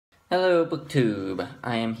Hello, BookTube.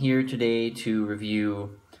 I am here today to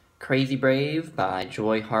review Crazy Brave by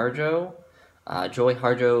Joy Harjo. Joy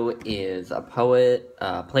Harjo is a poet,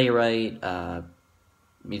 playwright,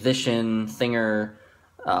 musician, singer,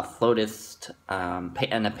 flautist,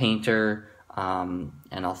 and a painter,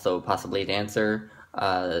 and also possibly a dancer.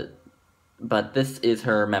 But this is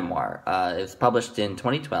her memoir. It was published in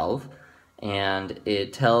 2012, and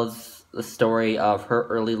it tells the story of her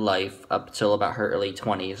early life up till about her early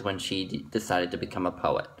 20s when she decided to become a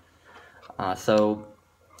poet. So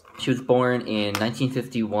she was born in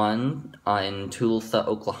 1951 in Tulsa,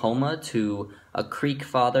 Oklahoma, to a Creek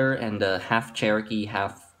father and a half Cherokee,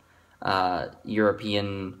 half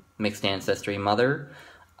European mixed ancestry mother.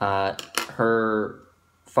 Her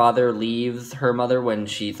father leaves her mother when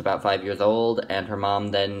she's about 5 years old, and her mom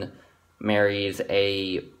then marries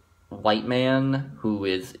a white man who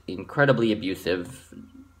is incredibly abusive.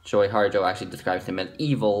 Joy Harjo actually describes him as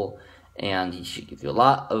evil, and she gives you a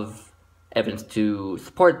lot of evidence to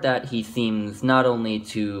support that. He seems not only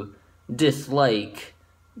to dislike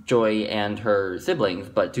Joy and her siblings,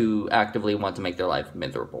 but to actively want to make their life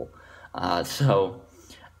miserable. So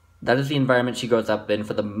that is the environment she grows up in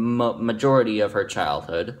for the majority of her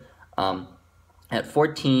childhood. At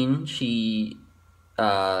 14, she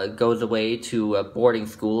goes away to a boarding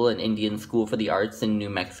school, an Indian school for the arts in New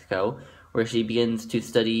Mexico, where she begins to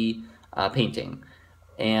study painting.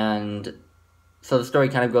 And so the story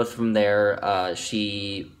kind of goes from there.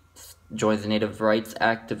 She joins a native rights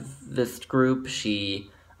activist group. She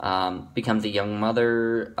becomes a young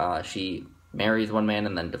mother. She marries one man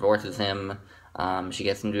and then divorces him. She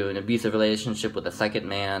gets into an abusive relationship with a second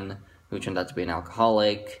man who turns out to be an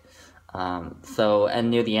alcoholic.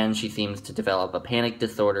 And near the end, she seems to develop a panic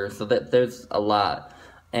disorder. So that there's a lot,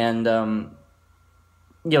 and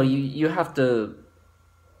you have to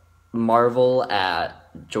marvel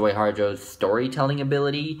at Joy Harjo's storytelling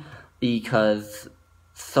ability, because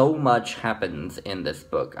so much happens in this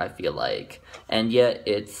book, I feel like, and yet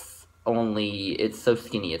it's so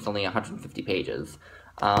skinny. It's only 150 pages.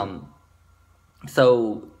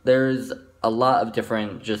 So there's a lot of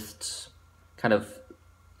different just kind of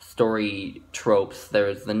story tropes.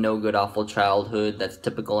 There's the no good awful childhood that's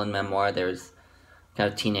typical in memoir. There's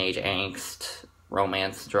kind of teenage angst,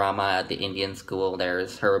 romance drama at the Indian school.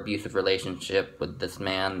 There's her abusive relationship with this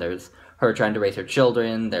man. There's her trying to raise her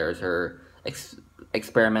children. There's her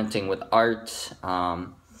experimenting with art.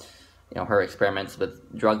 Her experiments with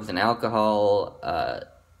drugs and alcohol.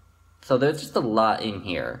 So there's just a lot in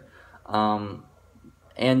here. And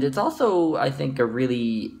it's also, I think, a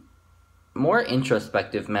really more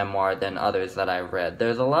introspective memoir than others that I've read.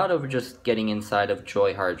 There's a lot of just getting inside of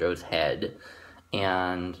Joy Harjo's head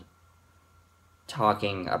and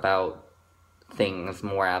talking about things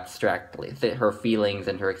more abstractly, her feelings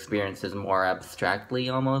and her experiences more abstractly,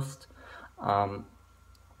 almost.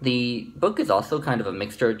 The book is also kind of a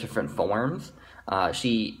mixture of different forms.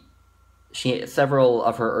 Several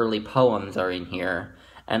of her early poems are in here,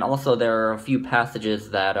 and also there are a few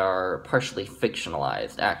passages that are partially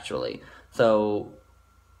fictionalized, actually. So,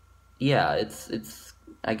 yeah, it's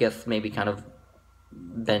I guess maybe kind of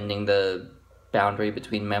bending the boundary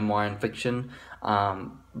between memoir and fiction.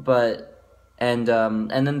 And then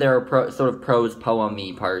there are sort of prose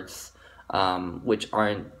poem-y parts, which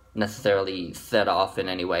aren't necessarily set off in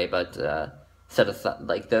any way, but set aside,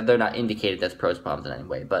 like they're not indicated as prose poems in any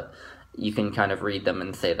way, but you can kind of read them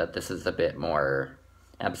and say that this is a bit more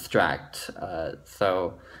abstract,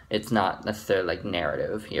 so it's not necessarily like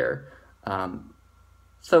narrative here.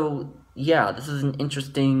 So yeah, this is an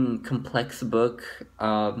interesting, complex book.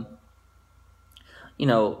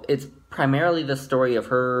 It's primarily the story of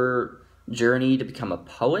her journey to become a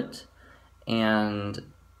poet, and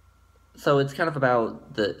so it's kind of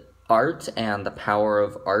about the art and the power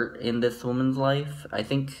of art in this woman's life. I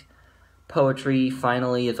think poetry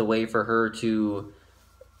finally is a way for her to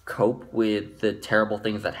cope with the terrible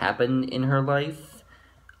things that happen in her life.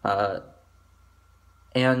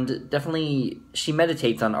 And definitely, she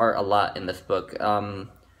meditates on art a lot in this book.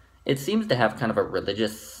 It seems to have kind of a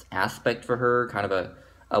religious aspect for her, kind of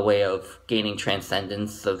a way of gaining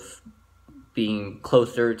transcendence, of being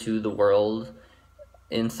closer to the world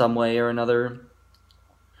in some way or another.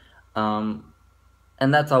 And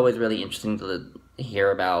that's always really interesting to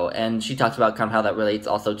hear about. And she talks about kind of how that relates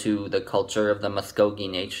also to the culture of the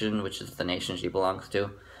Muskogee Nation, which is the nation she belongs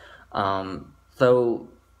to. And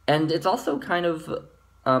it's also kind of,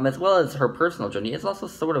 as well as her personal journey, it's also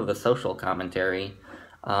sort of a social commentary.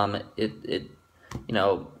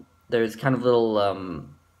 There's kind of little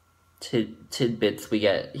tidbits we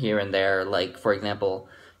get here and there. Like, for example,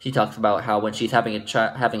 she talks about how when she's having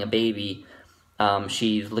having a baby,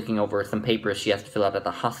 she's looking over some papers she has to fill out at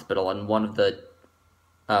the hospital, and one of the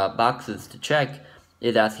boxes to check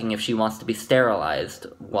is asking if she wants to be sterilized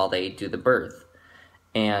while they do the birth.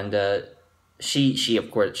 And she of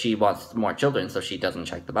course, she wants more children, so she doesn't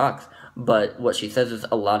check the box. But what she says is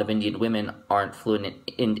a lot of Indian women aren't fluent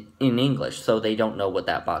in English, so they don't know what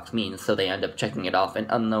that box means, so they end up checking it off and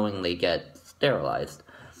unknowingly get sterilized.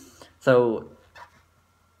 So,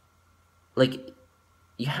 like,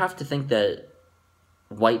 you have to think that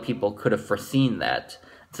white people could have foreseen that.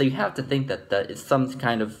 So you have to think that that is some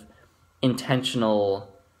kind of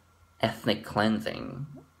intentional ethnic cleansing,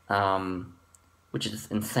 which is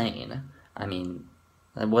insane. I mean,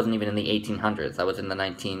 I wasn't even in the 1800s. I was in the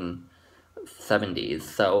 1970s.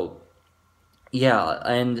 So, yeah,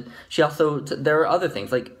 and she also, there are other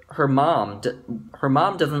things, like her mom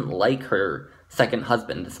doesn't like her second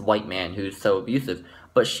husband, this white man who's so abusive,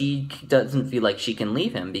 but she doesn't feel like she can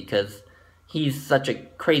leave him because he's such a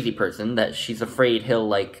crazy person that she's afraid he'll,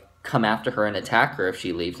 like, come after her and attack her if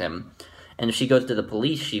she leaves him. And if she goes to the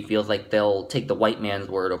police, she feels like they'll take the white man's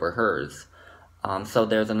word over hers. So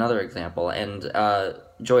there's another example. And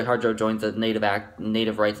Joy Harjo joins a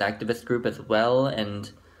native rights activist group as well.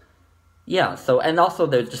 And yeah, so, and also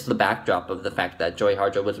there's just the backdrop of the fact that Joy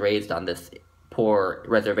Harjo was raised on this poor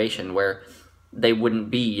reservation where they wouldn't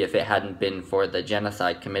be if it hadn't been for the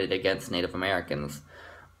genocide committed against Native Americans.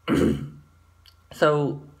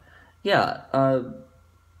 So, yeah,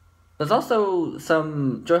 there's also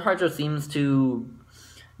some... Joy Harjo seems to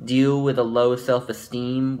deal with a low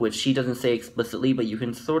self-esteem, which she doesn't say explicitly, but you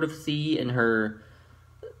can sort of see in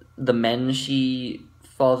the men she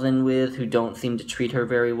falls in with who don't seem to treat her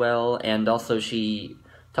very well, and also she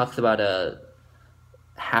talks about a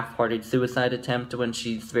half-hearted suicide attempt when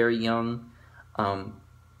she's very young.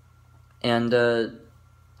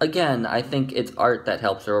 Again, I think it's art that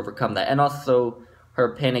helps her overcome that, and also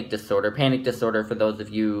her panic disorder. Panic disorder, for those of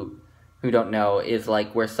you who don't know, is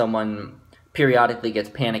like where someone periodically gets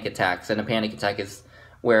panic attacks, and a panic attack is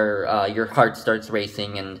where your heart starts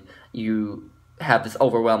racing and you have this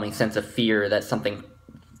overwhelming sense of fear that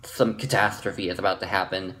some catastrophe is about to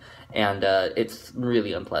happen, and it's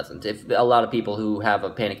really unpleasant. If a lot of people who have a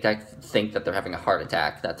panic attack think that they're having a heart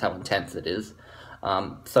attack, that's how intense it is.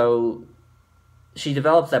 So she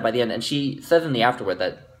develops that by the end, and she says in the afterword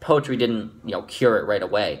that poetry didn't, cure it right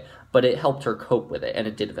away, but it helped her cope with it, and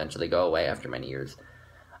it did eventually go away after many years.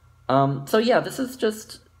 So yeah, this is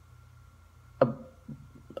just a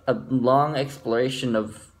long exploration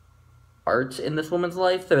of art in this woman's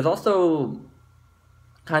life. There's also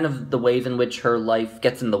kind of the ways in which her life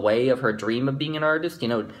gets in the way of her dream of being an artist.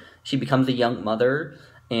 She becomes a young mother,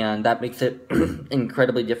 and that makes it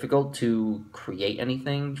incredibly difficult to create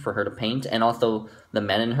anything for her to paint. And also, the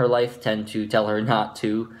men in her life tend to tell her not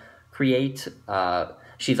to create.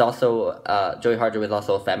 She's also, Joy Harjo is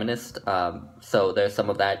also a feminist, so there's some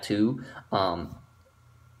of that too. And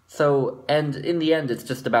in the end, it's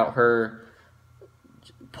just about her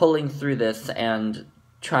pulling through this and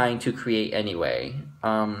trying to create anyway.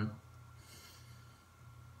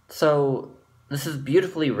 So, this is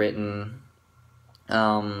beautifully written.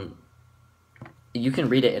 You can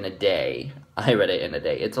read it in a day. I read it in a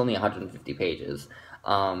day. It's only 150 pages.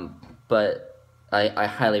 But I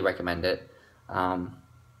highly recommend it.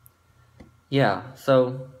 Yeah,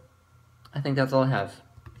 so I think that's all I have.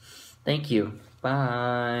 Thank you.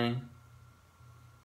 Bye.